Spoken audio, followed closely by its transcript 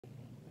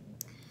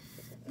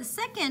The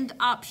second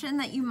option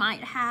that you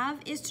might have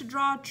is to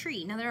draw a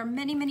tree. Now there are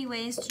many, many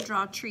ways to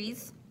draw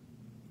trees.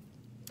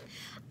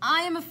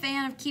 I am a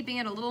fan of keeping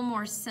it a little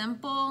more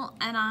simple,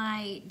 and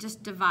I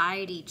just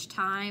divide each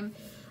time.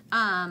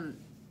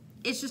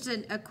 It's just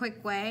a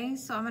quick way.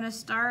 So I'm gonna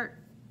start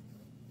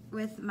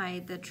with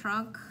the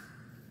trunk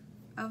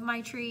of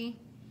my tree,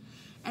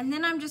 and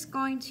then I'm just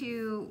going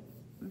to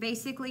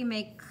basically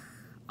make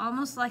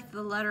almost like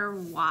the letter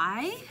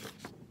Y.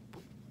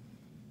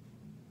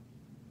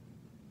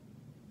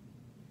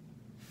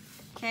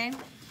 Okay,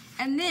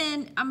 and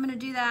then I'm gonna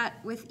do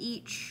that with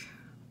each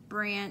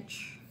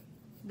branch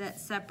that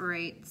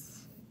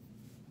separates.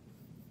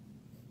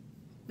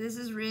 This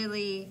is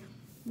really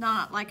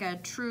not like a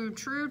true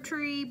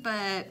tree,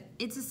 but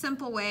it's a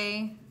simple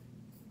way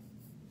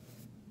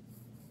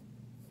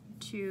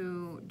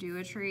to do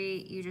a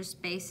tree. You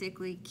just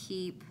basically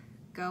keep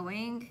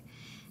going.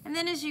 And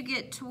then as you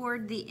get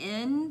toward the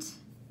end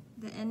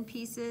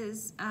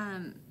pieces,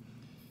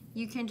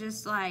 you can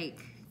just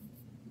like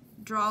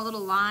draw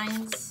little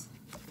lines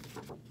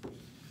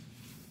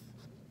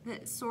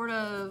that sort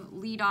of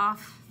lead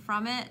off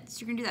from it. So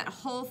you're gonna do that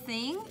whole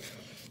thing.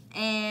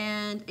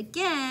 And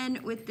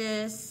again, with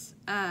this,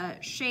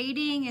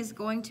 shading is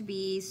going to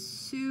be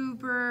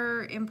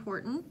super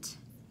important.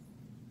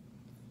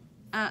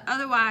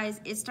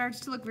 Otherwise, it starts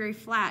to look very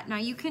flat. Now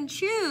you can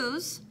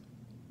choose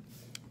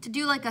to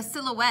do like a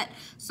silhouette.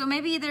 So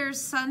maybe there's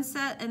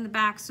sunset in the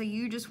back, so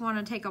you just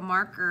wanna take a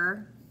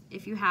marker,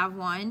 if you have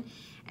one,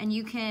 and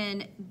you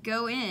can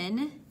go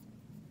in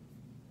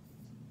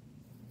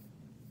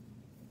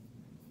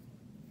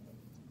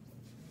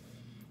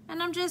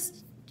and I'm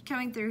just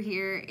coming through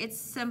here. It's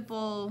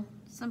simple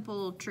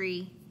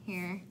tree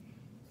here.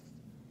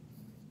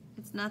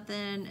 It's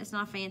nothing, it's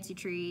not a fancy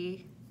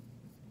tree.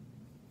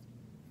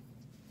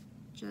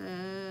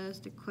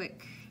 Just a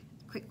quick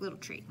little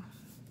tree.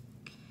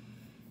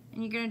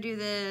 And you're gonna do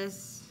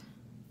this,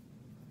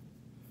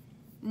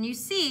 and you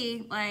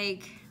see,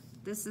 like,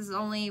 this is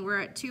we're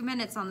at 2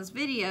 minutes on this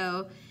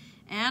video,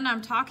 and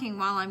I'm talking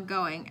while I'm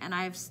going, and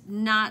I've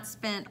not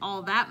spent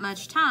all that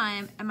much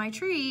time, and my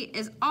tree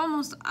is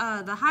almost,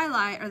 the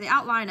highlight or the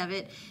outline of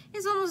it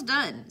is almost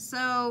done.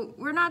 So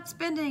we're not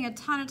spending a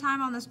ton of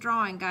time on this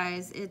drawing,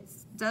 guys. It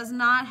does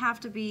not have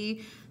to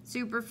be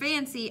super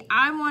fancy.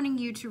 I'm wanting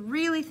you to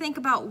really think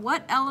about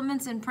what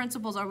elements and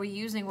principles are we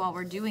using while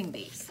we're doing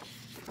these,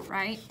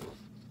 right?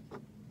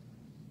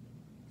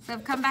 So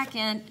I've come back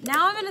in.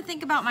 Now I'm gonna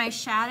think about my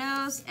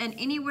shadows, and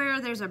anywhere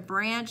there's a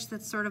branch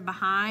that's sort of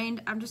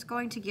behind, I'm just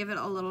going to give it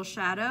a little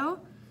shadow.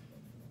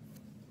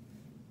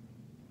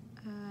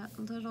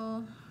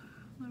 Little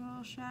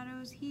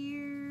shadows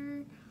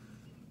here,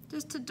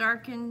 just to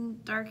darken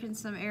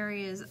some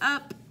areas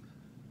up.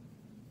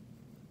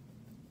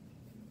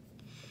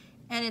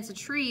 And it's a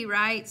tree,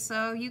 right?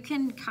 So you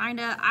can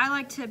I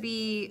like to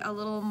be a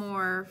little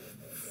more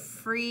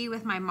free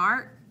with my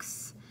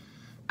marks.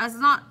 It's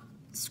not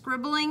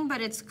scribbling,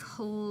 but it's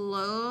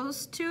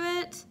close to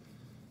it.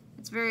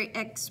 It's very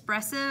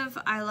expressive.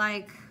 I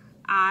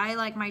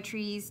like my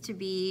trees to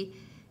be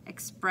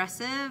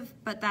expressive,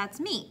 but that's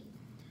me.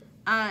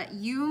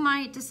 You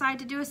might decide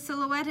to do a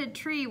silhouetted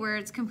tree where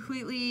it's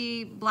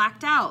completely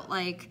blacked out,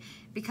 like,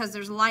 because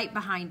there's light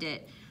behind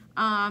it.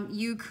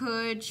 You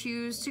could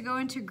choose to go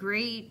into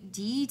great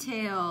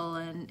detail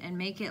and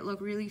make it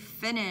look really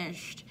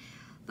finished.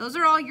 Those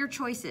are all your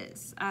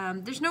choices.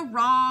 There's no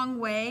wrong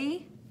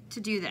way to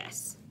do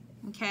this,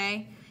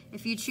 okay?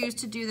 If you choose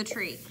to do the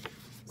tree.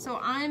 So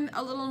I'm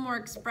a little more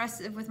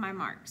expressive with my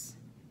marks,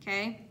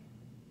 okay?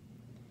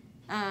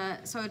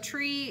 So a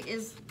tree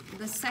is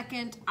the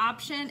second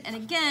option. And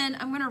again,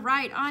 I'm gonna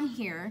write on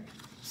here.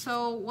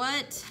 So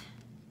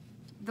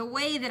the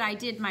way that I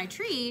did my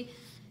tree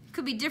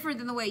could be different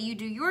than the way you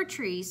do your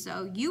tree.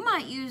 So you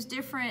might use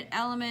different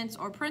elements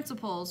or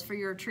principles for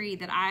your tree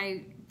that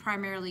I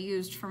primarily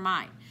used for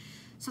mine.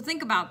 So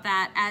think about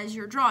that as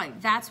you're drawing.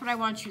 That's what I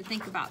want you to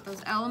think about,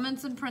 those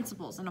elements and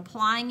principles, and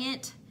applying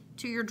it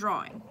to your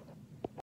drawing.